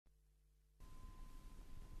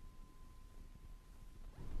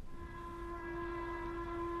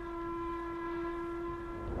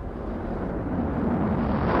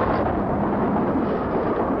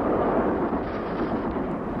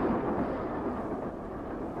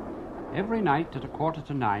Every night at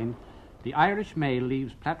 8:45, the Irish Mail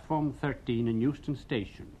leaves platform 13 in Euston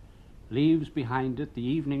Station, leaves behind it the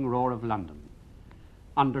evening roar of London.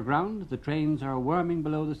 Underground, the trains are worming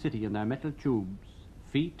below the city in their metal tubes.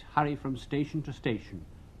 Feet hurry from station to station.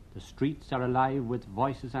 The streets are alive with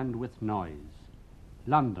voices and with noise.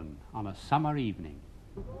 London on a summer evening.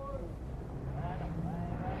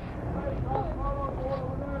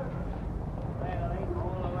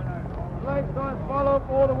 Lights on, follow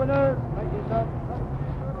for the winners.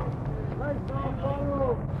 Lights on,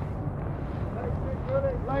 follow.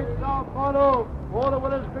 Lights on, follow. All the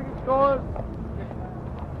winners, cricket scores.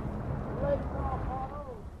 Lights on,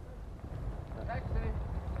 follow. Taxi.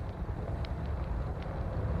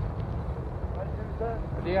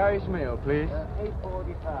 The Irish Mail, please.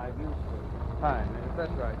 8:45, Euston. Fine,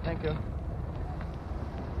 that's right. Thank you.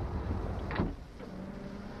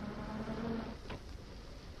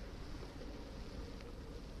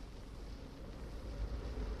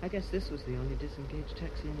 I guess this was the only disengaged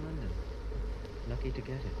taxi in London. Lucky to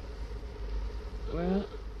get it. Well,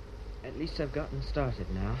 at least I've gotten started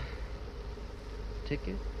now.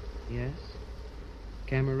 Ticket? Yes.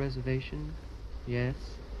 Camera reservation? Yes.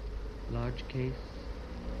 Large case?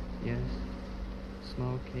 Yes.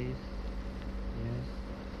 Small case? Yes.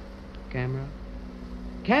 Camera?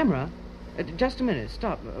 Camera? Just a minute.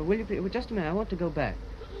 Stop. Will you please? Just a minute. I want to go back.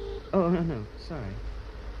 Oh, no. Sorry.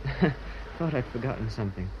 Thought I'd forgotten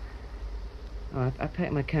something. Oh, I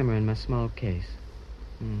packed my camera in my small case.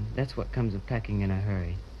 That's what comes of packing in a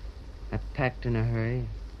hurry. I packed in a hurry.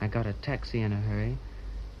 I got a taxi in a hurry.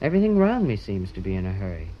 Everything around me seems to be in a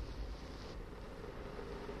hurry.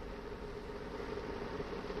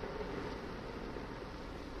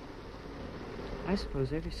 I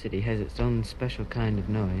suppose every city has its own special kind of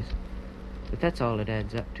noise, but that's all it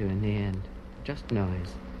adds up to in the end. Just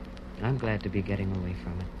noise. I'm glad to be getting away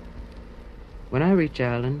from it. When I reach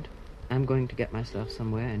Ireland, I'm going to get myself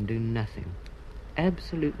somewhere and do nothing.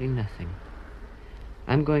 Absolutely nothing.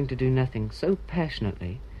 I'm going to do nothing so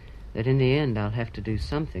passionately that in the end I'll have to do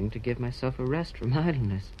something to give myself a rest from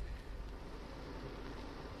idleness.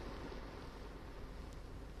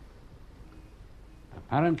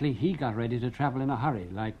 Apparently he got ready to travel in a hurry,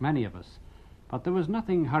 like many of us. But there was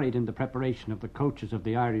nothing hurried in the preparation of the coaches of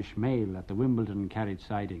the Irish Mail at the Wimbledon carriage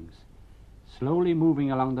sidings. Slowly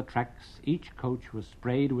moving along the tracks, each coach was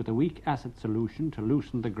sprayed with a weak acid solution to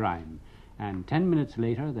loosen the grime, and 10 minutes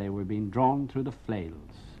later they were being drawn through the flails.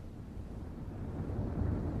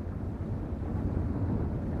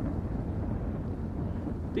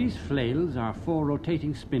 These flails are 4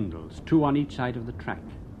 rotating spindles, 2 on each side of the track.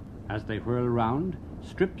 As they whirl round,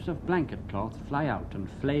 strips of blanket cloth fly out and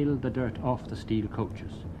flail the dirt off the steel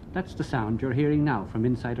coaches. That's the sound you're hearing now from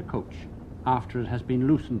inside a coach, after it has been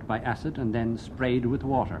loosened by acid and then sprayed with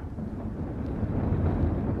water.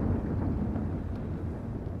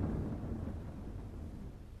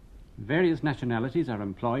 Various nationalities are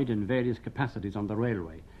employed in various capacities on the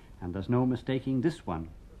railway, and there's no mistaking this one.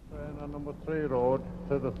 Train on number 3 road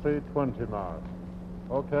to the 320 mark.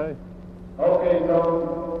 Okay? Okay,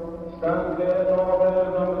 so stand clear, north end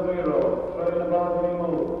of number 3 road. Train about to be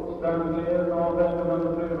moved. Stand clear, north end of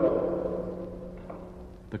number 3 road.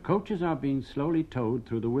 The coaches are being slowly towed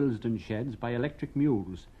through the Willesden sheds by electric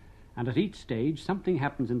mules, and at each stage something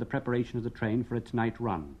happens in the preparation of the train for its night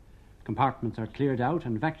run. Compartments are cleared out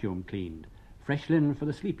and vacuum cleaned, fresh linen for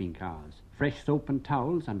the sleeping cars, fresh soap and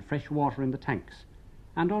towels, and fresh water in the tanks.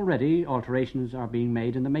 And already alterations are being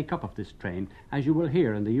made in the make-up of this train, as you will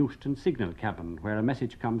hear in the Euston signal cabin, where a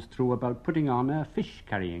message comes through about putting on a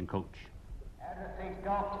fish-carrying coach. Everything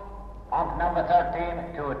stopped on number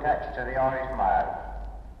 13 to attach to the Irish Mail.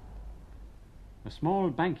 A small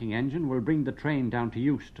banking engine will bring the train down to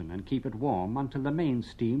Euston and keep it warm until the main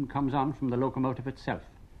steam comes on from the locomotive itself.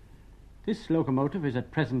 This locomotive is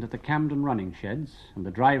at present at the Camden running sheds, and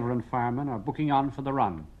the driver and fireman are booking on for the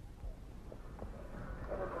run.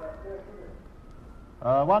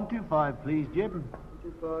 125, please, Jim.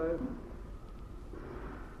 125.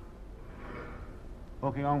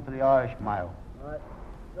 Booking on for the Irish Mail. Right.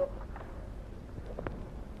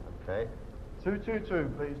 Okay. 222,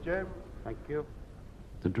 please, Jim. Thank you.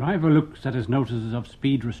 The driver looks at his notices of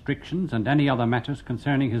speed restrictions and any other matters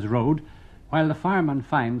concerning his road, while the fireman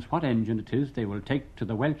finds what engine it is they will take to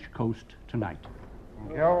the Welsh coast tonight.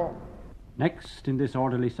 Thank you. Next, in this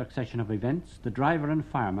orderly succession of events, the driver and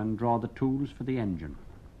fireman draw the tools for the engine.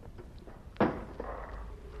 A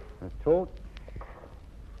torch.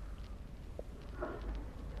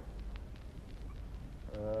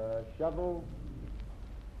 Shovel.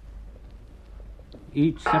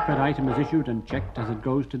 Each separate item is issued and checked as it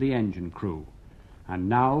goes to the engine crew. And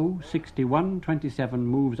now 6127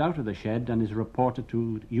 moves out of the shed and is reported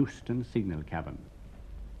to Euston signal cabin.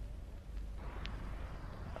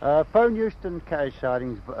 Phone Euston carriage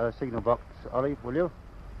sidings signal box, Ollie, will you?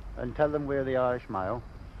 And tell them we're the Irish Mail.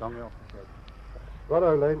 Long way off the shed.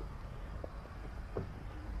 Righto, Len.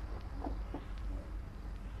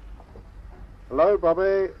 Hello,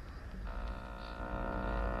 Bobby.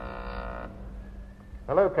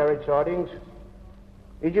 Hello, carriage sidings.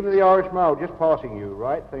 Engine of the Irish Mail, just passing you,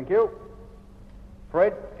 right? Thank you.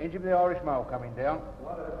 Fred, engine of the Irish Mail coming down.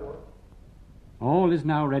 All is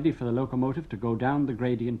now ready for the locomotive to go down the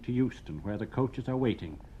gradient to Euston, where the coaches are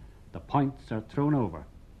waiting. The points are thrown over.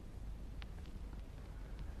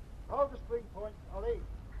 Hold the spring point, Ollie.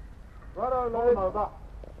 Righto, Hold them over.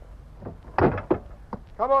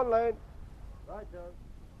 Come on, Lane. Right, Joe.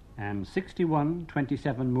 And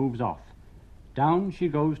 6127 moves off. Down she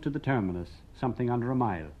goes to the terminus, something under a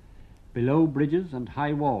mile. Below bridges and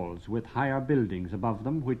high walls with higher buildings above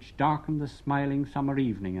them which darken the smiling summer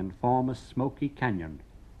evening and form a smoky canyon.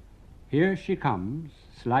 Here she comes,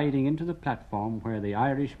 sliding into the platform where the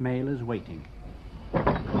Irish Mail is waiting.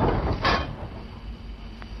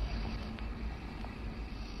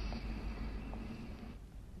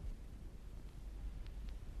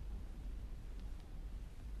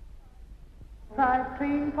 Five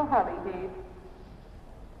train for Holyhead.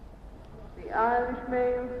 The Irish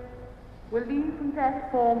Mail will leave from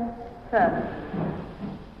platform 7.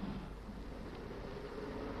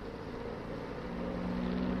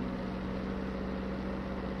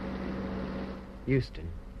 Euston.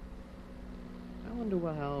 I wonder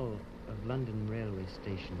why all of London railway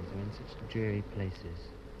stations are in such dreary places.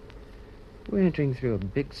 We're entering through a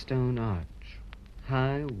big stone arch,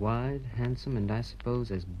 high, wide, handsome, and I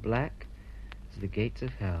suppose as black as the gates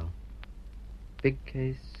of hell. Big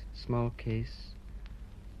case, small case,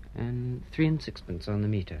 and 3 and 6pence on the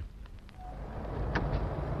meter.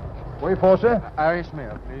 Where for, sir? Irish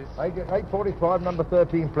Mail, please. 845, number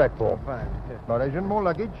 13 platform. Fine. Right, Agent, more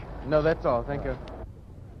luggage? No, that's all. Thank you.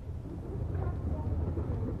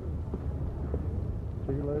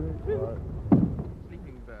 See you later. Right.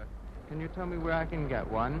 Sleeping berth. Can you tell me where I can get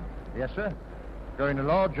one? Yes, sir. Go in a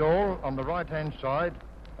large hall on the right-hand side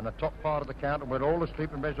and the top part of the counter where all the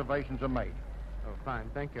sleeping reservations are made. Oh, fine.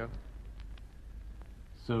 Thank you.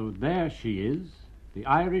 So there she is, the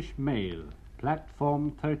Irish Mail,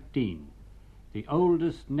 platform 13, the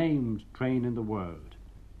oldest named train in the world.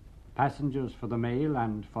 Passengers for the mail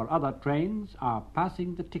and for other trains are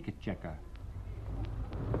passing the ticket checker.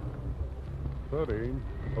 13,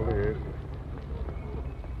 over here.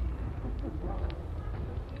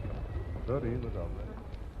 13, look out there.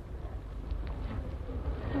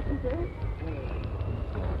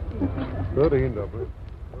 13, double.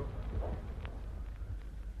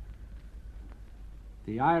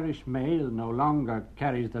 The Irish Mail no longer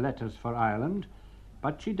carries the letters for Ireland,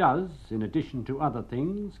 but she does, in addition to other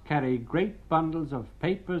things, carry great bundles of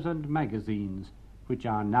papers and magazines, which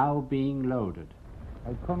are now being loaded.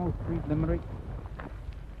 O'Connell Street, Limerick.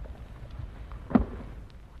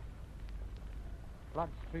 Flood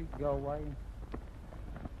Street, Galway.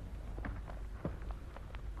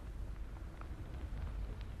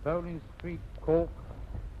 Bowling Street, Cork.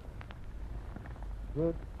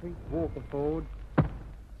 Broad Street, Waterford.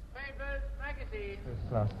 Papers, magazines. First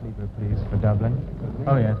class sleeper, please, for Dublin.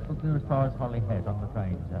 Oh, yes. Book them as far as Holyhead on the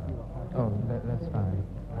train, sir. Oh, that's fine.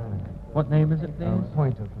 What name is it, please?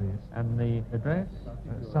 Pointer, please. And the address?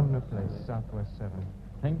 Sumner Place, Southwest 7.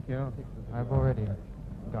 Thank you. I've already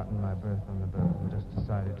gotten my berth on the boat and just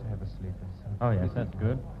decided to have a sleeper. So. Oh, yes, that's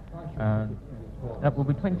good. That will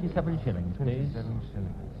be 27 shillings, please. 27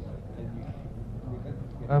 shillings.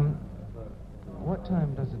 What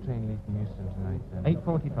time does the train leave from Euston tonight, then?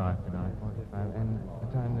 8:45 tonight. 8:45. And the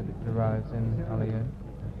time that it arrives in Holyhead?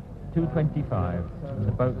 2:25. And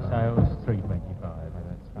the boat sails 3:25. Oh,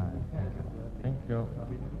 that's fine. Thank you. Thank you.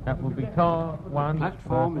 That will be car 1. The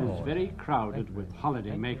platform berth is four. very crowded with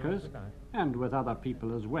holiday makers and with other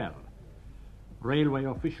people as well. Railway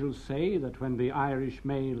officials say that when the Irish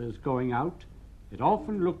Mail is going out, it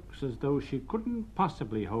often looks as though she couldn't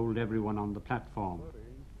possibly hold everyone on the platform.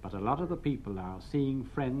 But a lot of the people are seeing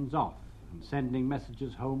friends off and sending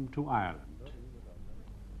messages home to Ireland.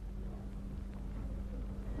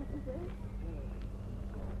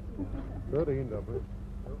 Double.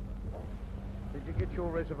 Did you get your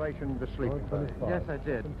reservation to sleeping? Yes, I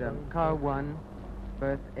did. Car 1,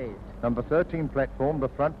 berth 8. Number 13 platform, the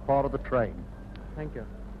front part of the train. Thank you.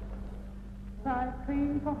 5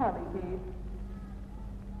 train for Holyhead.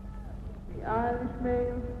 The Irish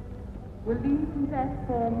Mail will leave from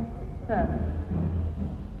platform 7.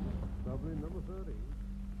 Dublin, number 13.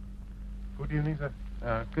 Good evening, sir.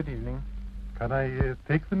 Good evening. Can I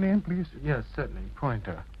take the name, please? Yes, certainly.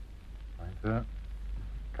 Pointer. Right, sir.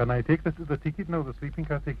 Can I take the ticket now, the sleeping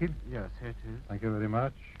car ticket? Yes, here it is. Thank you very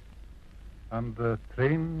much. And the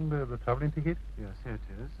train, the traveling ticket? Yes, here it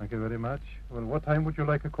is. Thank you very much. Well, what time would you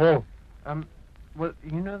like a call? Well,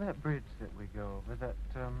 you know that bridge that we go over, that,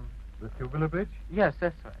 The Tubular Bridge? Yes,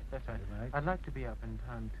 that's right, that's right. Right. I'd like to be up in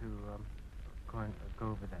time to, go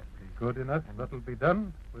over that, please. Good enough. And- That'll be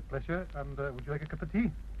done with pleasure. And would you like a cup of tea?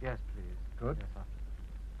 Yes, please. Good. Yes,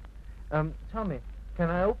 sir. Tommy, can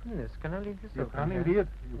I open this? Can I leave this You open? can here? indeed.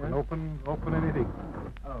 You can Yes? open anything.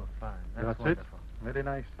 Oh, fine. That's That's wonderful. it. Very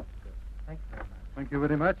nice. Thank you very much. Thank you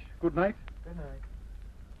very much. Good night. Good night.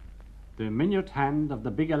 The minute hand of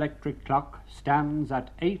the big electric clock stands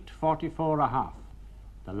at 8:44.5.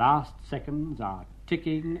 The last seconds are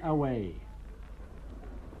ticking away.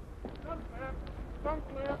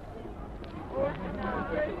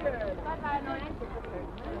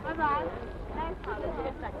 Bye-bye. Thanks, Holly.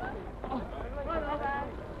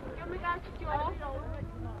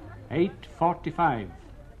 8:45.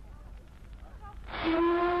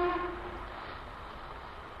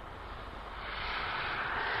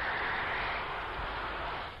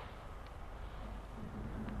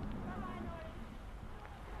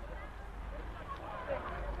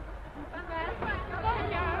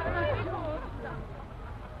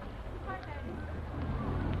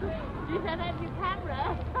 You said that your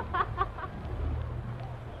camera.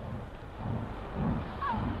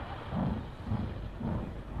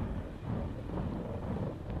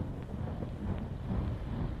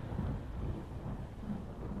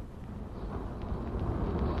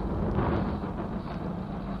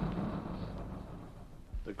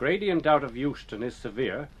 The gradient out of Euston is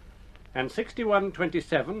severe, and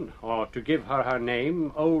 6127, or to give her her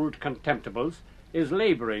name, Old Contemptibles, is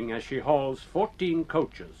labouring as she hauls 14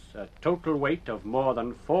 coaches, a total weight of more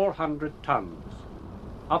than 400 tons.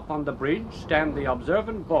 Up on the bridge stand the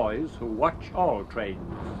observant boys who watch all trains.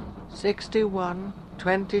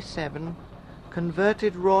 6127,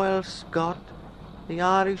 converted Royal Scot, the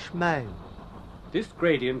Irish Mail. This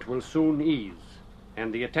gradient will soon ease,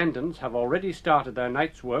 and the attendants have already started their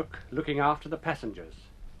night's work looking after the passengers.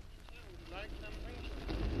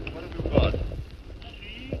 What have you got?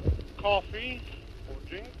 Tea, coffee, or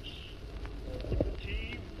drinks?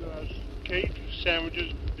 Tea, cake,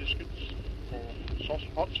 sandwiches, biscuits, or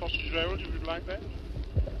hot sausage rolls if you'd like that.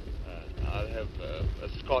 I'll have a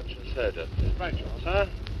Scotch and soda. Right, Charles, huh?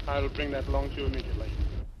 I'll bring that along to you immediately.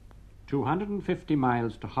 250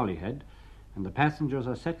 miles to Holyhead, and the passengers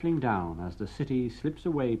are settling down as the city slips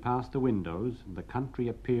away past the windows and the country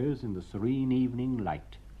appears in the serene evening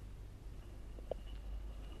light.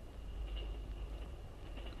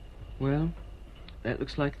 Well, that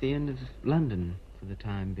looks like the end of London for the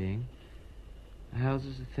time being. The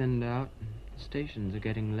houses are thinned out, and the stations are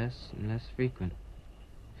getting less and less frequent.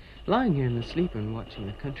 Lying here in the sleeper and watching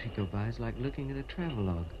the country go by is like looking at a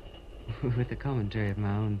travelogue, with a commentary of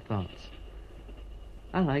my own thoughts.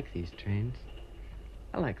 I like these trains.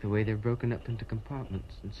 I like the way they're broken up into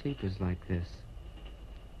compartments and sleepers like this.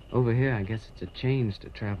 Over here, I guess it's a change to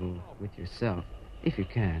travel with yourself, if you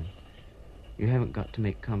can. You haven't got to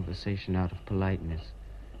make conversation out of politeness,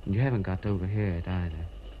 and you haven't got to overhear it either.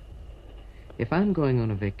 If I'm going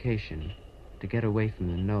on a vacation to get away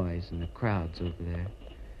from the noise and the crowds over there,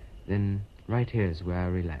 then right here's where I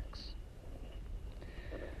relax.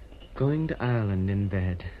 Going to Ireland in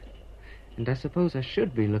bed, and I suppose I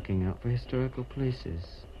should be looking out for historical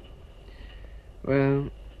places. Well,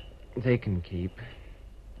 they can keep.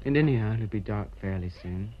 And anyhow, it'll be dark fairly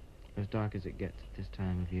soon, as dark as it gets at this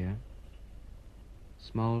time of year.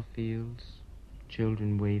 Small fields,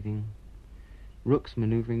 children waving, rooks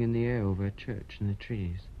maneuvering in the air over a church in the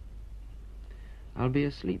trees. I'll be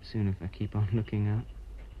asleep soon if I keep on looking out.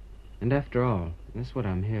 And after all, that's what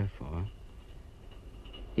I'm here for.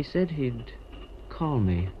 He said he'd call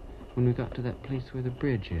me when we got to that place where the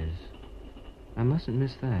bridge is. I mustn't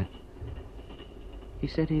miss that. He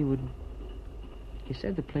said he would... He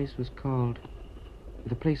said the place was called...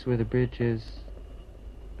 The place where the bridge is...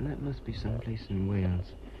 That must be someplace in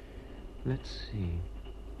Wales. Let's see.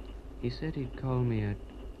 He said he'd call me a...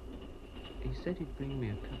 He said he'd bring me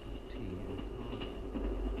a cup of tea and call...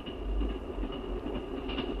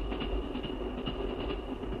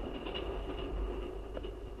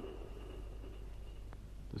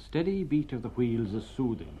 The steady beat of the wheels is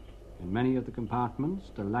soothing. In many of the compartments,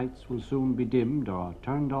 the lights will soon be dimmed or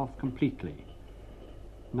turned off completely.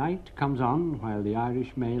 Night comes on while the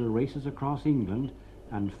Irish mail races across England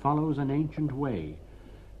and follows an ancient way,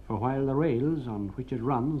 For while the rails on which it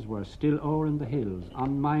runs were still o'er in the hills,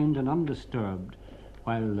 unmined and undisturbed,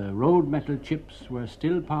 while the road metal chips were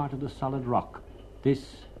still part of the solid rock,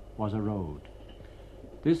 this was a road.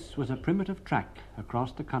 This was a primitive track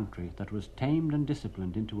across the country that was tamed and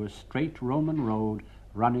disciplined into a straight Roman road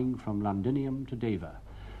running from Londinium to Deva,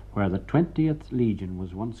 where the 20th Legion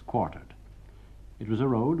was once quartered. It was a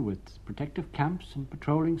road with protective camps and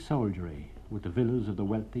patrolling soldiery, with the villas of the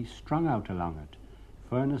wealthy strung out along it,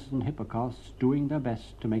 Furness and Hippocras doing their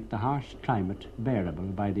best to make the harsh climate bearable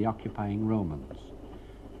by the occupying Romans.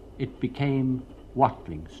 It became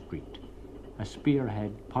Watling Street, a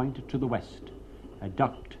spearhead pointed to the west, a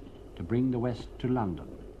duct to bring the west to London.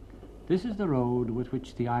 This is the road with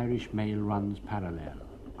which the Irish mail runs parallel,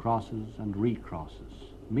 crosses and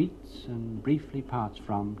recrosses, meets and briefly parts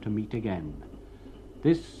from to meet again.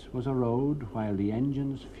 This was a road while the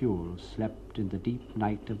engine's fuel slept in the deep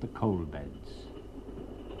night of the coal beds.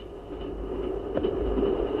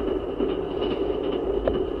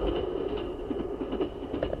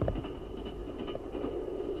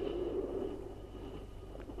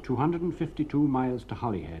 "252 miles to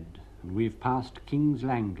Holyhead, and we've passed King's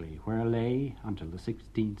Langley, where lay, until the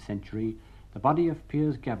 16th century, the body of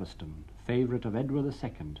Piers Gaveston, favourite of Edward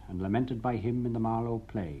II, and lamented by him in the Marlowe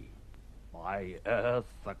play. By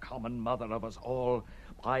earth, the common mother of us all,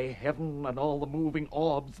 by heaven and all the moving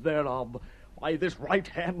orbs thereof, by this right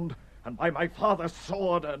hand, and by my father's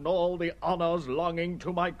sword, and all the honours longing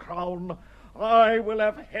to my crown, I will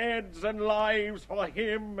have heads and lives for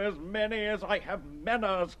him as many as I have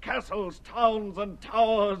manors, castles, towns, and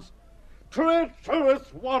towers.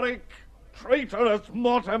 Treacherous Warwick, traitorous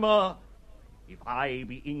Mortimer, if I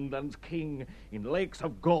be England's king, in lakes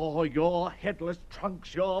of gore your headless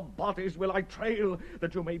trunks, your bodies will I trail,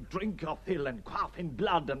 that you may drink your fill and quaff in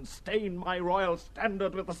blood, and stain my royal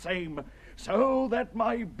standard with the same, so that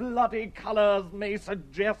my bloody colours may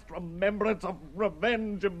suggest remembrance of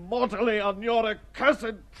revenge immortally on your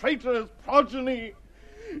accursed traitorous progeny,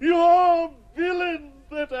 your villains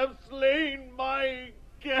that have slain my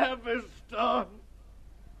Gaveston.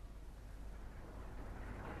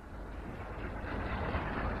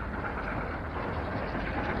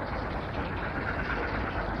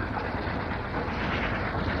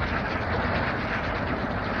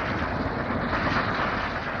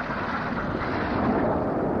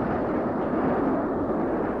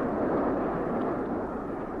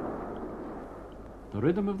 The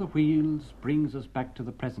rhythm of the wheels brings us back to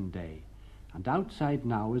the present day, and outside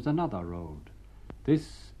now is another road.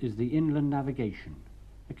 This is the Inland Navigation,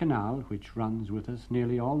 a canal which runs with us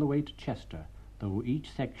nearly all the way to Chester, though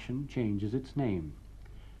each section changes its name.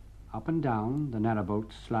 Up and down, the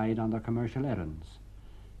narrowboats slide on their commercial errands.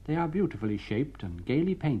 They are beautifully shaped and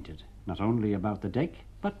gaily painted, not only about the deck,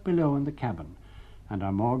 but below in the cabin, and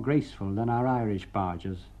are more graceful than our Irish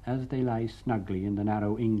barges as they lie snugly in the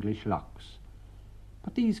narrow English locks.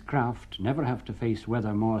 But these craft never have to face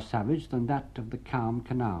weather more savage than that of the calm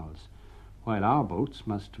canals, while our boats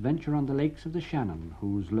must venture on the lakes of the Shannon,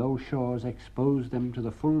 whose low shores expose them to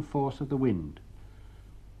the full force of the wind.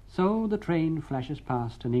 So the train flashes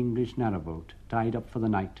past an English narrowboat, tied up for the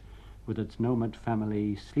night, with its nomad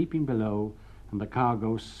family sleeping below and the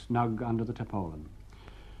cargo snug under the tarpaulin.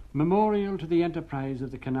 Memorial to the enterprise of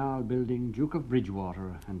the canal-building Duke of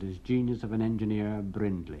Bridgewater and his genius of an engineer,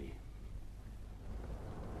 Brindley.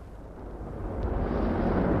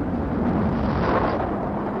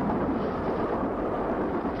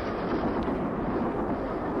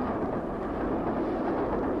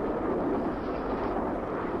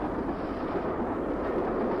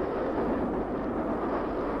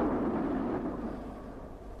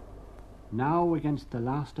 Now, against the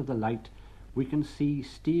last of the light, we can see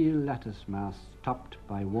steel lattice masts topped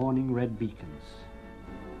by warning red beacons.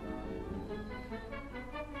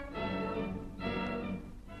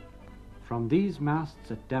 From these masts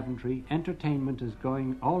at Daventry, entertainment is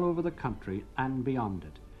going all over the country and beyond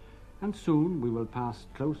it. And soon we will pass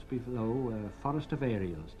close below a forest of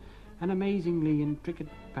aerials, an amazingly intricate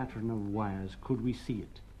pattern of wires could we see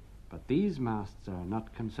it. But these masts are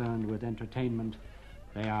not concerned with entertainment.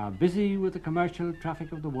 They are busy with the commercial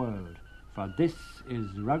traffic of the world, for this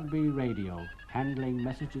is Rugby Radio, handling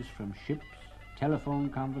messages from ships, telephone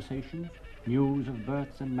conversations, news of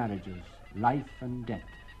births and marriages, life and death,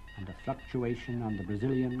 and a fluctuation on the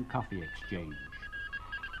Brazilian coffee exchange.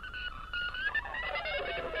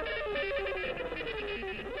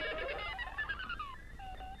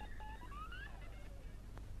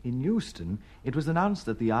 In Euston, it was announced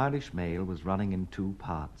that the Irish Mail was running in 2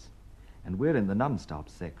 parts, and we're in the non-stop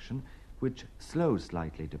section, which slows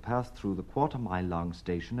slightly to pass through the quarter-mile-long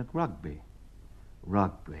station at Rugby.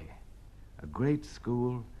 Rugby. A great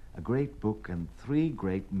school, a great book, and 3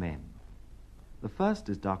 great men. The first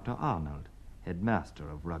is Dr. Arnold, headmaster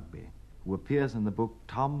of Rugby, who appears in the book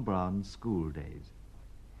Tom Brown's School Days.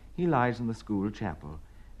 He lies in the school chapel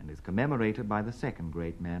and is commemorated by the second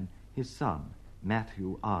great man, his son,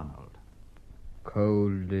 Matthew Arnold.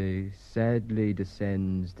 Coldly, sadly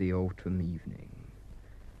descends the autumn evening.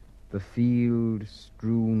 The field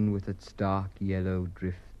strewn with its dark yellow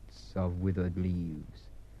drifts of withered leaves,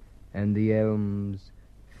 and the elms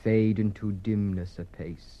fade into dimness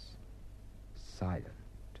apace, silent.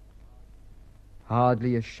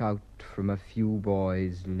 Hardly a shout from a few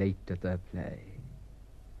boys late at their play.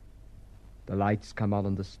 The lights come on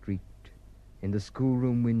in the street, in the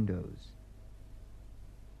schoolroom windows.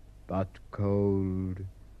 But cold,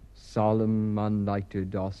 solemn,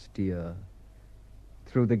 unlighted, austere,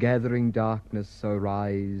 through the gathering darkness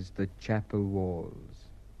arise the chapel walls,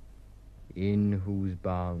 in whose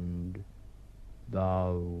bound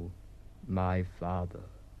thou, my father,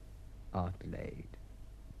 art laid.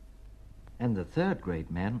 And the third great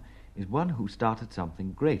man is one who started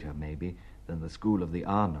something greater, maybe, than the school of the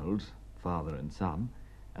Arnolds, father and son,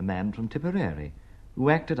 a man from Tipperary, who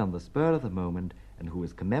acted on the spur of the moment and who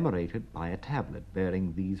is commemorated by a tablet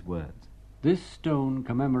bearing these words. This stone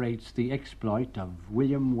commemorates the exploit of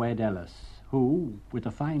William Webb Ellis, who, with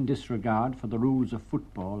a fine disregard for the rules of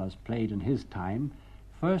football as played in his time,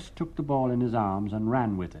 first took the ball in his arms and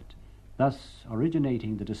ran with it, thus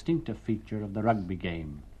originating the distinctive feature of the rugby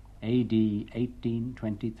game, A.D.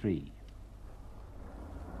 1823.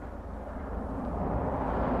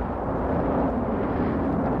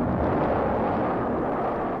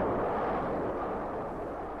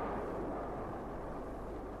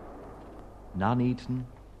 Nuneaton,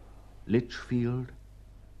 Lichfield,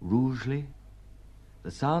 Rugeley,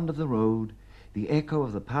 the sound of the road, the echo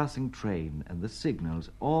of the passing train, and the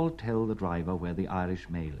signals all tell the driver where the Irish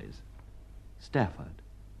mail is. Stafford,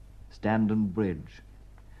 Standon Bridge,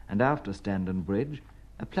 and after Standon Bridge,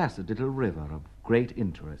 a placid little river of great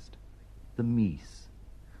interest, the Meese,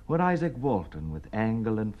 where Isaac Walton, with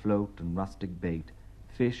angle and float and rustic bait,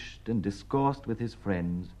 fished and discoursed with his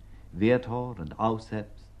friends, Viator and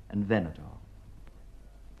Auceps and Venator.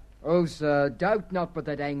 Oh, sir, doubt not but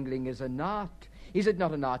that angling is an art. Is it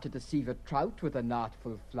not an art to deceive a trout with an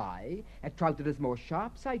artful fly? A trout that is more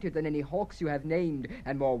sharp-sighted than any hawks you have named,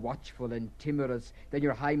 and more watchful and timorous than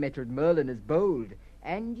your high-mettled Merlin is bold.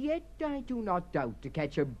 And yet I do not doubt to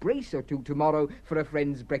catch a brace or two tomorrow for a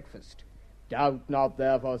friend's breakfast. Doubt not,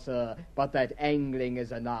 therefore, sir, but that angling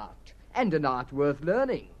is an art, and an art worth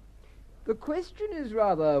learning. The question is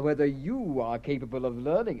rather whether you are capable of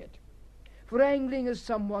learning it. For angling is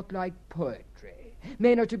somewhat like poetry.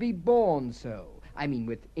 Men are to be born so, I mean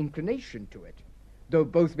with inclination to it, though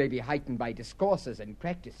both may be heightened by discourses and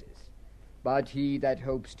practices. But he that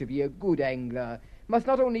hopes to be a good angler must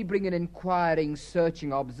not only bring an inquiring,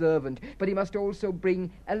 searching observant, but he must also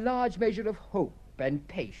bring a large measure of hope and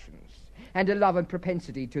patience, and a love and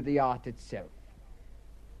propensity to the art itself.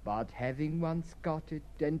 But having once got it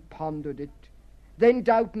and pondered it, then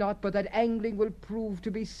doubt not but that angling will prove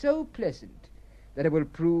to be so pleasant that it will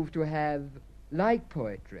prove to have, like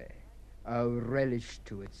poetry, a relish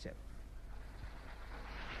to itself.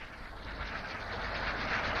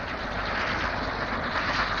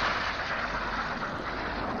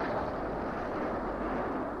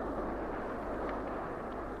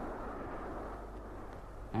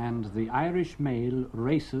 And the Irish mail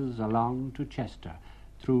races along to Chester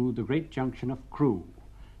through the great junction of Crewe,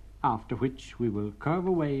 after which we will curve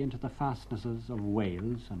away into the fastnesses of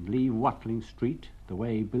Wales and leave Watling Street, the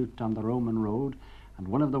way built on the Roman road, and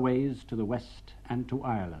one of the ways to the west and to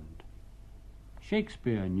Ireland.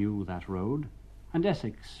 Shakespeare knew that road, and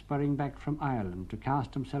Essex spurring back from Ireland to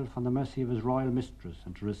cast himself on the mercy of his royal mistress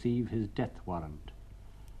and to receive his death warrant.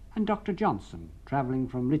 And Dr. Johnson travelling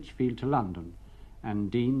from Lichfield to London,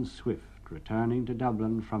 and Dean Swift returning to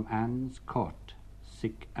Dublin from Anne's Court,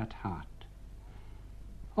 sick at heart.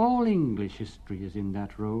 All English history is in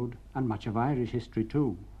that road, and much of Irish history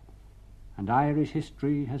too. And Irish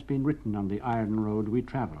history has been written on the iron road we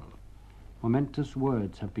travel. Momentous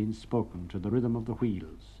words have been spoken to the rhythm of the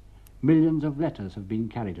wheels. Millions of letters have been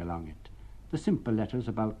carried along it. The simple letters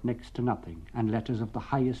about next to nothing, and letters of the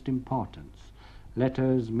highest importance.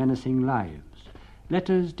 Letters menacing lives.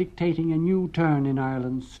 Letters dictating a new turn in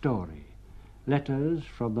Ireland's story. Letters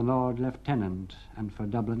from the Lord Lieutenant and for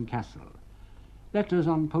Dublin Castle. Letters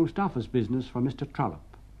on post office business for Mr.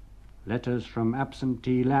 Trollope. Letters from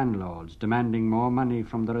absentee landlords demanding more money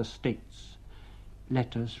from their estates.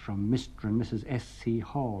 letters from Mr. and Mrs. S.C.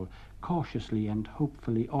 Hall, cautiously and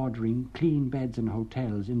hopefully ordering clean beds in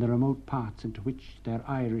hotels in the remote parts into which their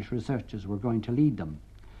Irish researchers were going to lead them.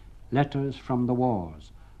 Letters from the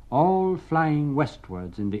wars, all flying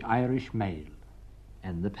westwards in the Irish mail.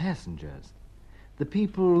 And the passengers, the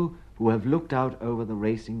people who have looked out over the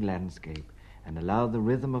racing landscape and allowed the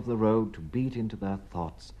rhythm of the road to beat into their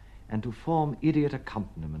thoughts and to form idiot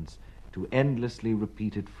accompaniments to endlessly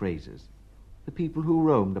repeated phrases, the people who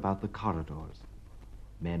roamed about the corridors,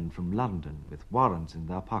 men from London with warrants in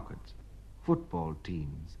their pockets, football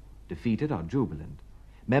teams, defeated or jubilant,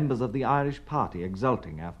 members of the Irish party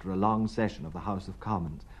exulting after a long session of the House of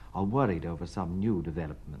Commons or worried over some new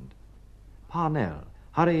development, Parnell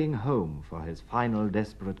hurrying home for his final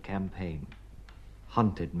desperate campaign,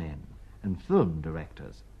 hunted men and film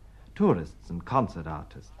directors, tourists and concert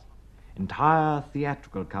artists, entire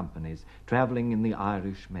theatrical companies travelling in the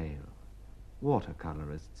Irish mail,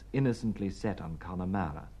 watercolourists innocently set on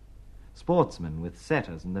Connemara, sportsmen with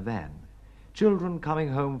setters in the van, children coming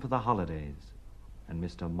home for the holidays, and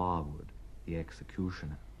Mr. Marwood, the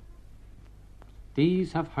executioner.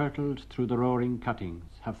 These have hurtled through the roaring cuttings,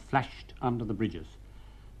 have flashed under the bridges.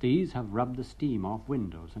 These have rubbed the steam off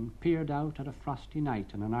windows and peered out at a frosty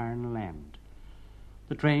night in an iron land.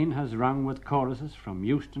 The train has rung with choruses from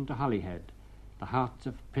Euston to Holyhead. The hearts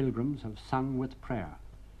of pilgrims have sung with prayer.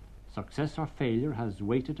 Success or failure has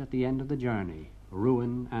waited at the end of the journey,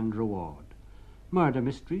 ruin and reward. Murder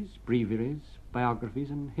mysteries, breviaries, biographies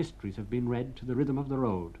and histories have been read to the rhythm of the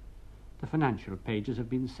road. The financial pages have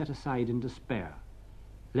been set aside in despair.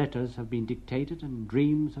 Letters have been dictated and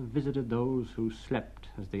dreams have visited those who slept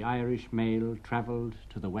as the Irish mail travelled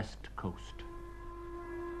to the west coast.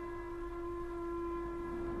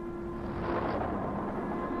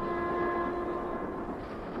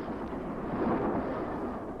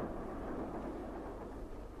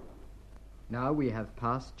 Now we have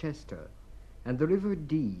passed Chester, and the River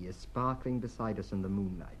Dee is sparkling beside us in the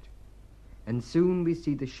moonlight. And soon we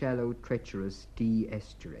see the shallow, treacherous Dee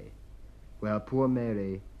estuary, where poor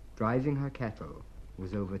Mary, driving her cattle,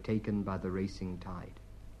 was overtaken by the racing tide.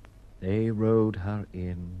 They rowed her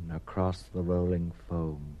in across the rolling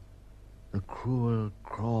foam, the cruel,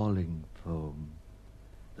 crawling foam,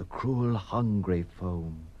 the cruel, hungry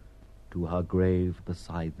foam, to her grave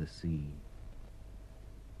beside the sea.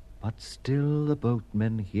 But still the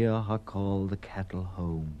boatmen hear her call the cattle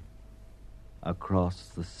home, across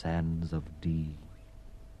the sands of Dee.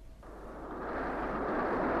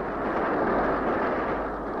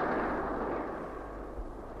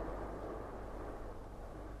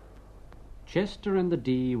 Chester and the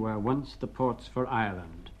Dee were once the ports for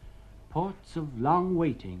Ireland, ports of long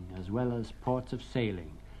waiting as well as ports of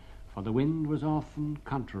sailing, for the wind was often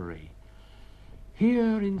contrary.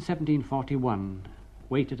 Here in 1741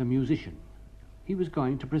 waited a musician. He was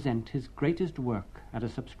going to present his greatest work at a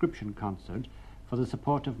subscription concert for the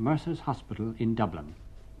support of Mercer's Hospital in Dublin,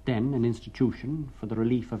 then an institution for the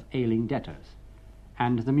relief of ailing debtors.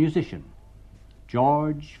 And the musician,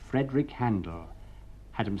 George Frederick Handel,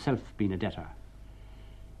 had himself been a debtor.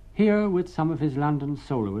 Here, with some of his London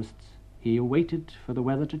soloists, he waited for the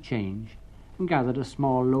weather to change and gathered a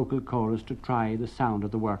small local chorus to try the sound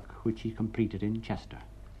of the work which he completed in Chester.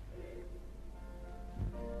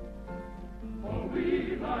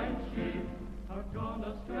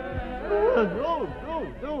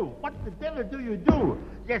 No. What the devil do you do?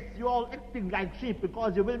 Yes, you're all acting like sheep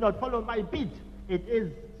because you will not follow my beat. It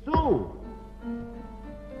is so.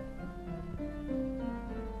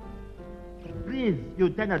 Please, you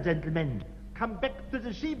tenor gentlemen, come back to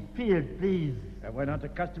the sheep field, please. We're not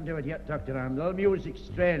accustomed to it yet, Dr. Randall. Music's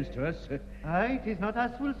strange to us. Aye, it is not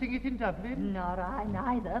us who'll sing it in Dublin. Nor I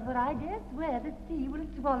neither, but I dare swear the sea will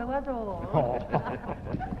swallow us all. Oh.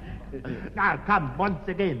 Now, come, once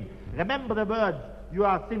again. Remember the words you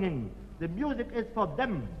are singing. The music is for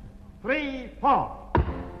them. 3, 4.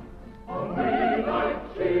 Oh, we like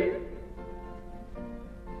sheep.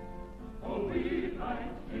 Oh, we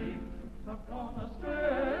like sheep. Have gone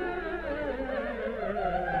astray.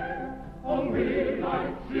 Oh, we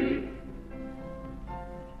like sheep.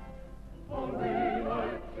 Oh, we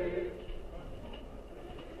like sheep.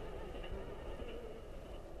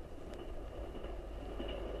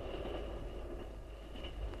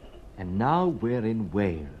 And now we're in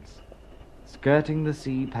Wales, skirting the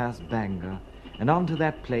sea past Bangor and on to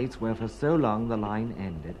that place where for so long the line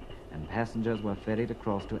ended and passengers were ferried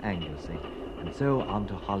across to Anglesey and so on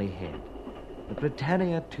to Holyhead, the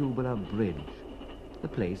Britannia Tubular Bridge, the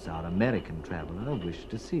place our American traveller wished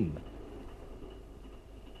to see.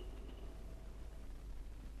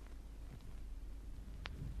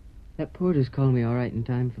 That porter's called me all right in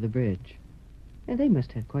time for the bridge. And they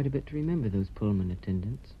must have quite a bit to remember, those Pullman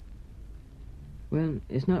attendants. Well,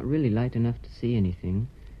 it's not really light enough to see anything,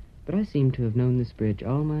 but I seem to have known this bridge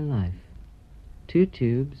all my life. 2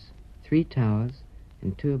 tubes, 3 towers,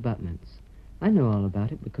 and 2 abutments. I know all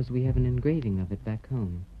about it because we have an engraving of it back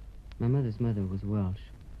home. My mother's mother was Welsh.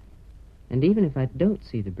 And even if I don't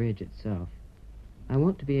see the bridge itself, I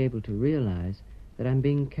want to be able to realize that I'm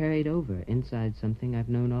being carried over inside something I've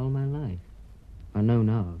known all my life, or known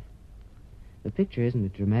of. The picture isn't a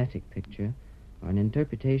dramatic picture, or an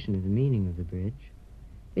interpretation of the meaning of the bridge.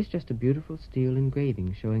 It's just a beautiful steel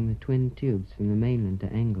engraving showing the twin tubes from the mainland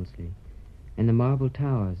to Anglesey, and the marble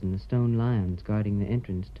towers and the stone lions guarding the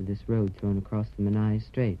entrance to this road thrown across the Menai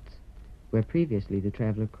Straits, where previously the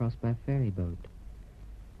traveler crossed by ferry boat.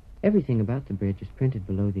 Everything about the bridge is printed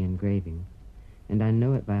below the engraving, and I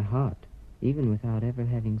know it by heart, even without ever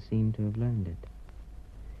having seemed to have learned it.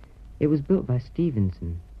 It was built by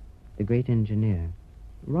Stevenson, the great engineer.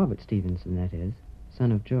 Robert Stevenson, that is,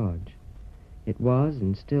 son of George. It was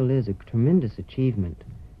and still is a tremendous achievement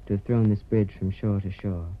to have thrown this bridge from shore to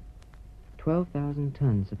shore. 12,000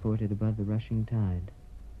 tons supported above the rushing tide.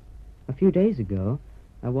 A few days ago,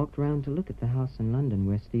 I walked round to look at the house in London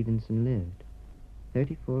where Stevenson lived,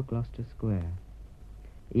 34 Gloucester Square.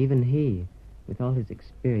 Even he, with all his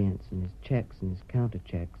experience and his checks and his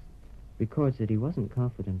counter-checks, records that he wasn't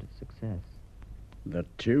confident of success. The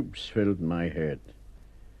tubes filled my head.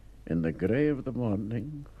 In the grey of the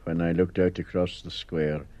morning, when I looked out across the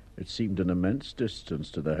square, it seemed an immense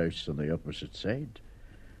distance to the house on the opposite side.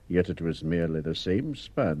 Yet it was merely the same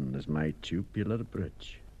span as my tubular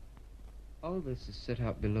bridge. All this is set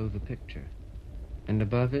out below the picture, and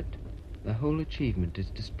above it, the whole achievement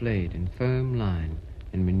is displayed in firm line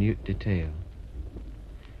and minute detail.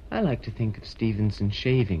 I like to think of Stevenson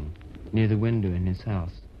shaving near the window in his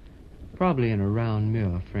house, probably in a round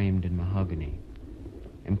mirror framed in mahogany,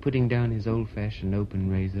 and putting down his old-fashioned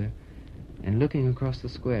open razor and looking across the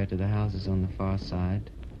square to the houses on the far side,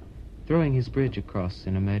 throwing his bridge across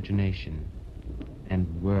in imagination,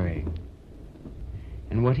 and worrying.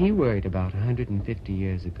 And what he worried about 150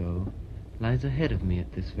 years ago lies ahead of me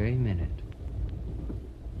at this very minute.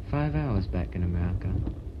 5 hours back in America.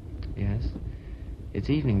 Yes, it's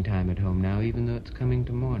evening time at home now, even though it's coming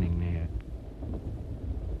to morning near.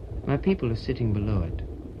 My people are sitting below it,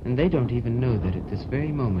 and they don't even know that at this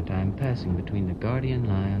very moment I am passing between the guardian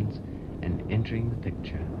lions and entering the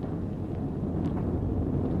picture.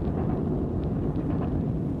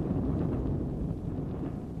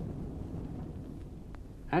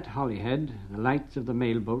 At Holyhead, the lights of the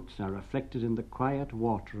mailboats are reflected in the quiet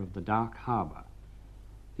water of the dark harbour.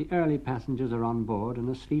 The early passengers are on board and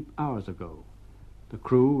asleep hours ago. The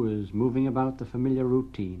crew is moving about the familiar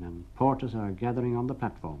routine, and porters are gathering on the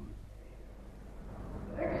platform.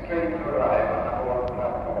 Next train to arrive on number 1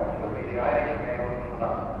 platform will be the Irish Mail from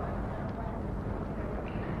London.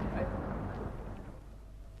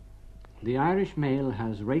 The Irish Mail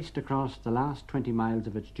has raced across the last 20 miles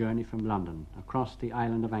of its journey from London, across the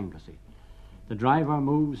island of Anglesey. The driver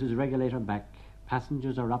moves his regulator back,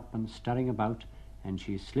 passengers are up and stirring about, and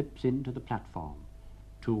she slips into the platform.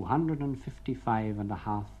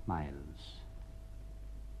 255.5 miles.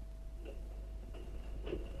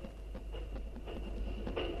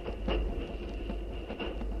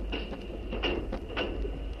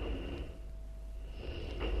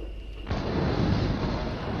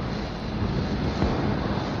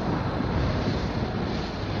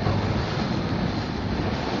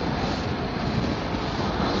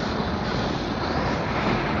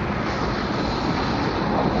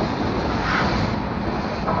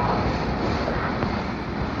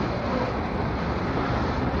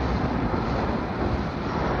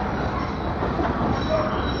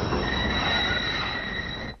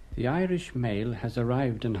 The Irish Mail has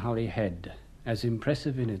arrived in Holyhead, as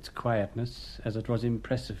impressive in its quietness as it was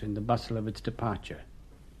impressive in the bustle of its departure.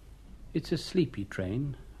 It's a sleepy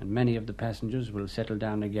train, and many of the passengers will settle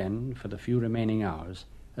down again for the few remaining hours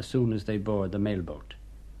as soon as they board the mailboat.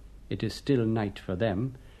 It is still night for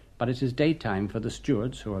them, but it is daytime for the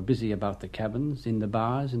stewards, who are busy about the cabins, in the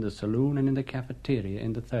bars, in the saloon, and in the cafeteria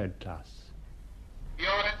in the 3rd class.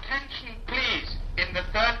 Your attention, please, in the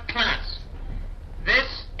 3rd class.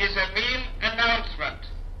 This is a meal announcement.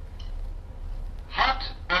 Hot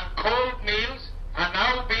and cold meals are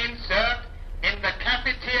now being served in the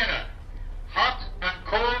cafeteria. Hot and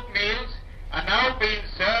cold meals are now being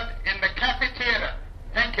served in the cafeteria.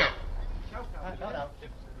 Thank you.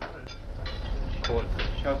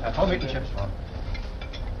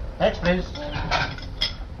 Next, please.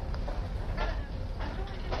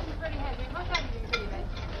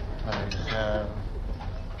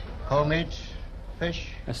 Cold meat,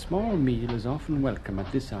 fish. A small meal is often welcome at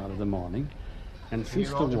this hour of the morning, and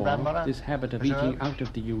since the war, this habit of eating out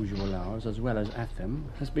of the usual hours as well as at them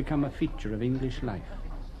has become a feature of English life.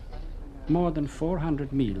 More than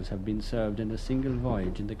 400 meals have been served in a single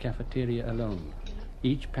voyage in the cafeteria alone,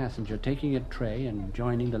 each passenger taking a tray and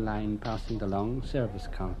joining the line passing the long service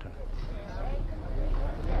counter.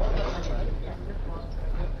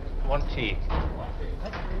 One tea.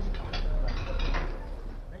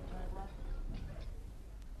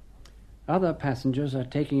 Other passengers are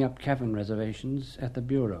taking up cabin reservations at the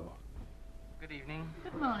bureau. Good evening.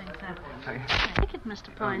 Good morning, sir. Sorry. Ticket,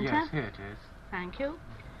 Mr. Pointer. Yes, here it is. Thank you.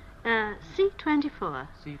 C24.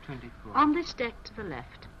 C24. On this deck to the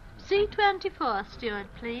left. C24, steward,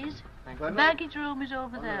 please. Thank The you. baggage room is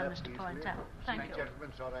over there, Mr. Pointer. Thank you. Good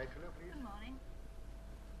morning.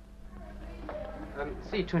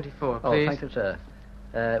 C24, Oh, please. thank you, sir.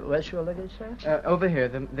 Where's your luggage, sir? Over here,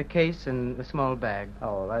 the case and the small bag.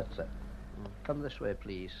 Oh, right, sir. Come this way,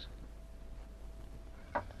 please.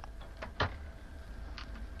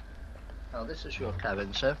 Now, this is your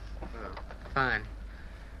cabin, sir. Fine.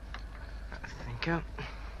 Thank you.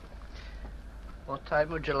 What time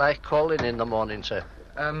would you like calling in the morning, sir?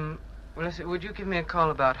 Well, listen, would you give me a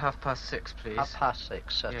call about 6:30, please?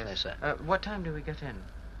 6:30, certainly, Yes. sir. What time do we get in?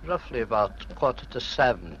 Roughly about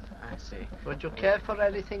 7:15. I see. Would you care for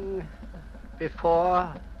anything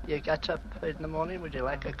before you get up in the morning? Would you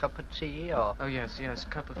like a cup of tea, or... Oh, yes, a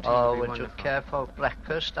cup of tea Or would be would wonderful. you care for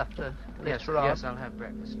breakfast after later on? Yes, I'll have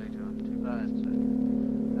breakfast later on, too. Right, sir.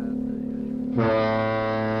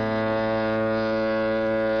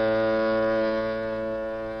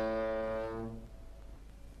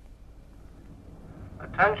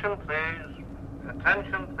 Attention, please.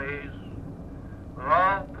 Attention, please. For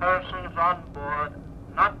all persons on board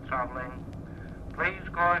not travelling, please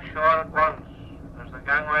go ashore at once, as the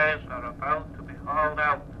gangways are about to be hauled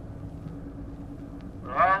out.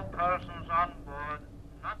 For all persons on board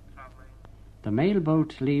not travelling... The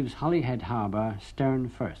mailboat leaves Holyhead Harbour stern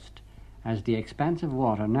first, as the expanse of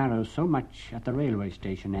water narrows so much at the railway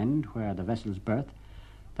station end where the vessels berth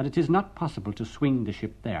that it is not possible to swing the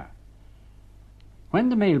ship there. When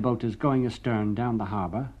the mailboat is going astern down the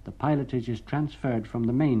harbour, the pilotage is transferred from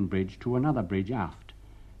the main bridge to another bridge aft,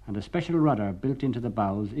 and a special rudder built into the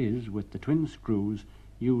bows is, with the twin screws,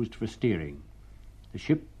 used for steering. The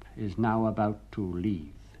ship is now about to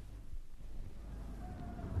leave.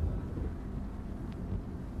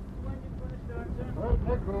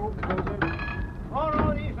 All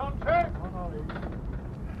on ease, on sir.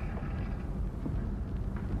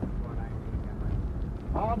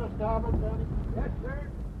 Hard to starboard, sir. Yes, sir.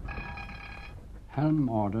 Helm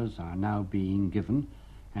orders are now being given,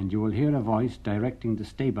 and you will hear a voice directing the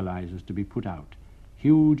stabilizers to be put out,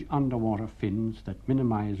 huge underwater fins that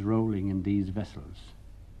minimize rolling in these vessels.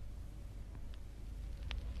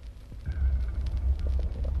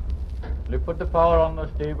 Will you put the power on the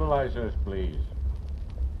stabilizers, please?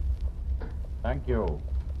 Thank you.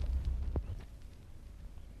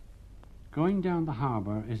 Going down the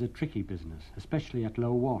harbour is a tricky business, especially at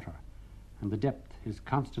low water, and the depth is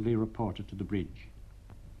constantly reported to the bridge.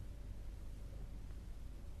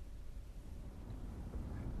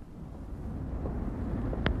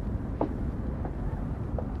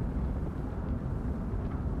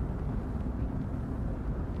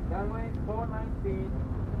 Gangway 419.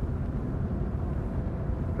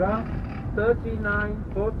 Draft 39,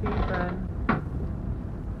 14 fan.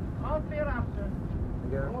 All clear out, sir.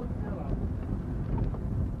 All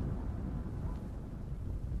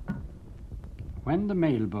When the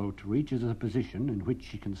mailboat reaches a position in which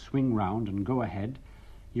she can swing round and go ahead,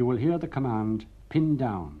 you will hear the command, pin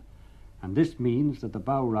down, and this means that the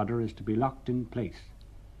bow rudder is to be locked in place.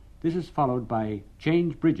 This is followed by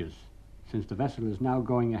change bridges, since the vessel is now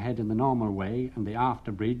going ahead in the normal way and the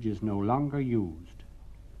after bridge is no longer used.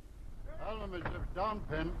 Helm is lift down,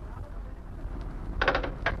 pin.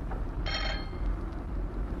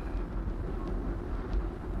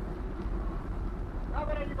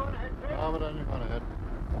 Starboard and you're going ahead, sir. Starboard and you're going ahead.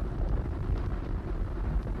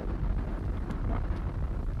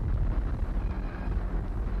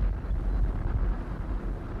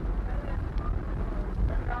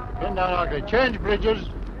 Pin down, okay. Change bridges.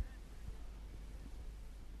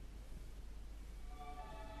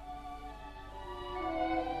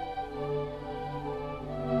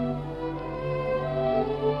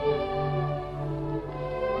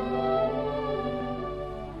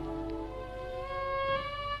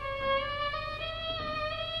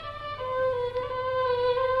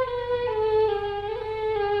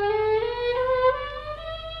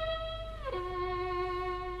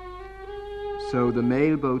 So the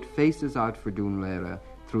mailboat faces out for Dunlera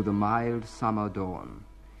through the mild summer dawn,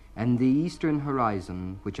 and the eastern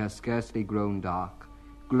horizon, which has scarcely grown dark,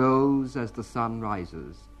 glows as the sun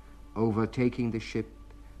rises, overtaking the ship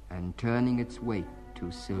and turning its wake to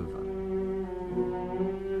silver.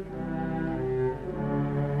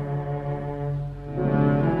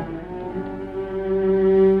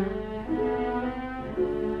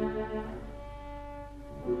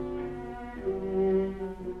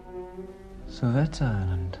 So that's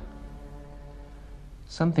Ireland.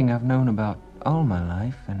 Something I've known about all my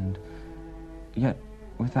life, and yet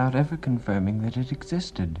without ever confirming that it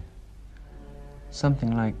existed.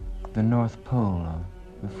 Something like the North Pole or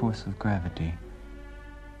the force of gravity.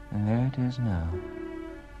 And there it is now.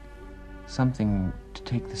 Something to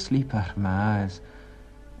take the sleep out of my eyes,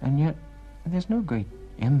 and yet there's no great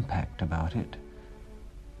impact about it.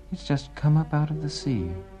 It's just come up out of the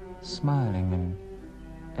sea, smiling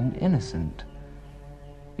and innocent.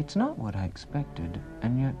 It's not what I expected,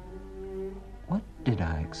 and yet, what did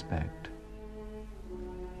I expect?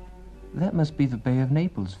 That must be the Bay of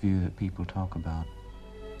Naples view that people talk about.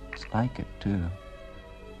 It's like it, too,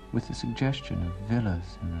 with the suggestion of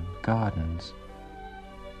villas and gardens.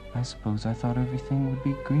 I suppose I thought everything would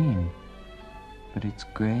be green, but it's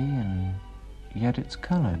gray and yet it's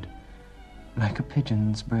colored, like a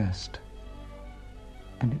pigeon's breast.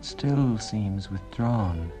 And it still seems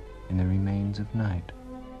withdrawn in the remains of night.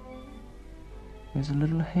 There's a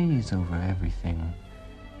little haze over everything.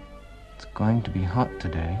 It's going to be hot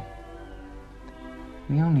today.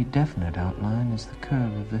 The only definite outline is the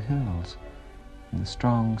curve of the hills and the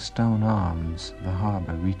strong stone arms of the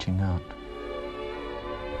harbor reaching out.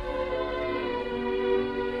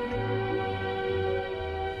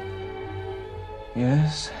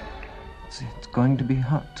 Yes, it's going to be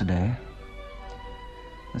hot today.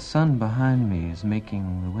 The sun behind me is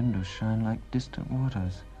making the windows shine like distant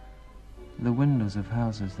waters. The windows of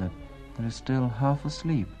houses that are still half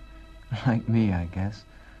asleep, like me, I guess.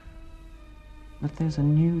 But there's a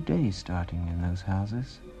new day starting in those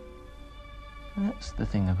houses. That's the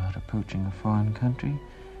thing about approaching a foreign country.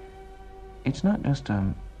 It's not just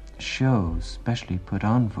a show specially put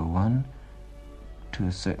on for one. To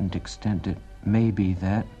a certain extent it may be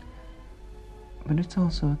that. But it's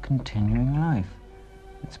also a continuing life.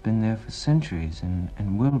 It's been there for centuries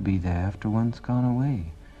and will be there after one's gone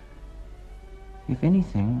away. If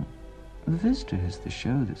anything, the visitor is the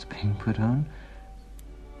show that's being put on.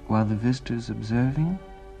 While the visitor's observing,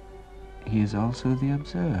 he is also the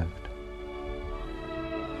observed.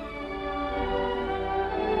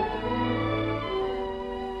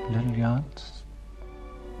 Little yachts,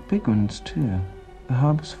 big ones too. The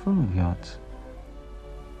harbor's full of yachts.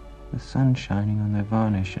 The sun shining on their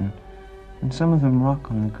varnish, and some of them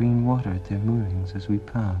rock on the green water at their moorings as we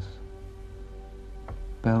pass.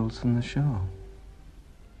 Bells from the shore.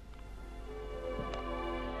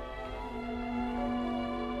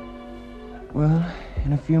 Well,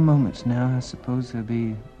 in a few moments now, I suppose there'll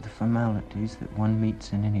be the formalities that one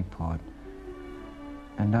meets in any port.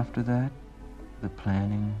 And after that, the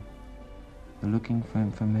planning, the looking for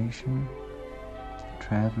information, the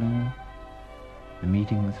traveling, the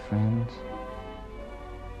meeting with friends.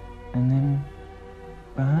 And then,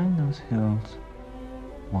 behind those hills,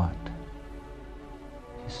 what?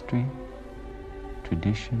 History?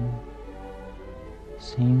 Tradition?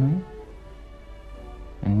 Scenery?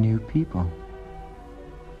 And new people.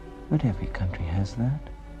 But every country has that.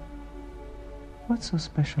 What's so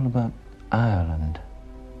special about Ireland?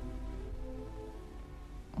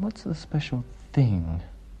 What's the special thing?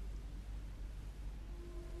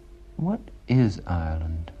 What is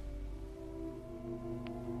Ireland?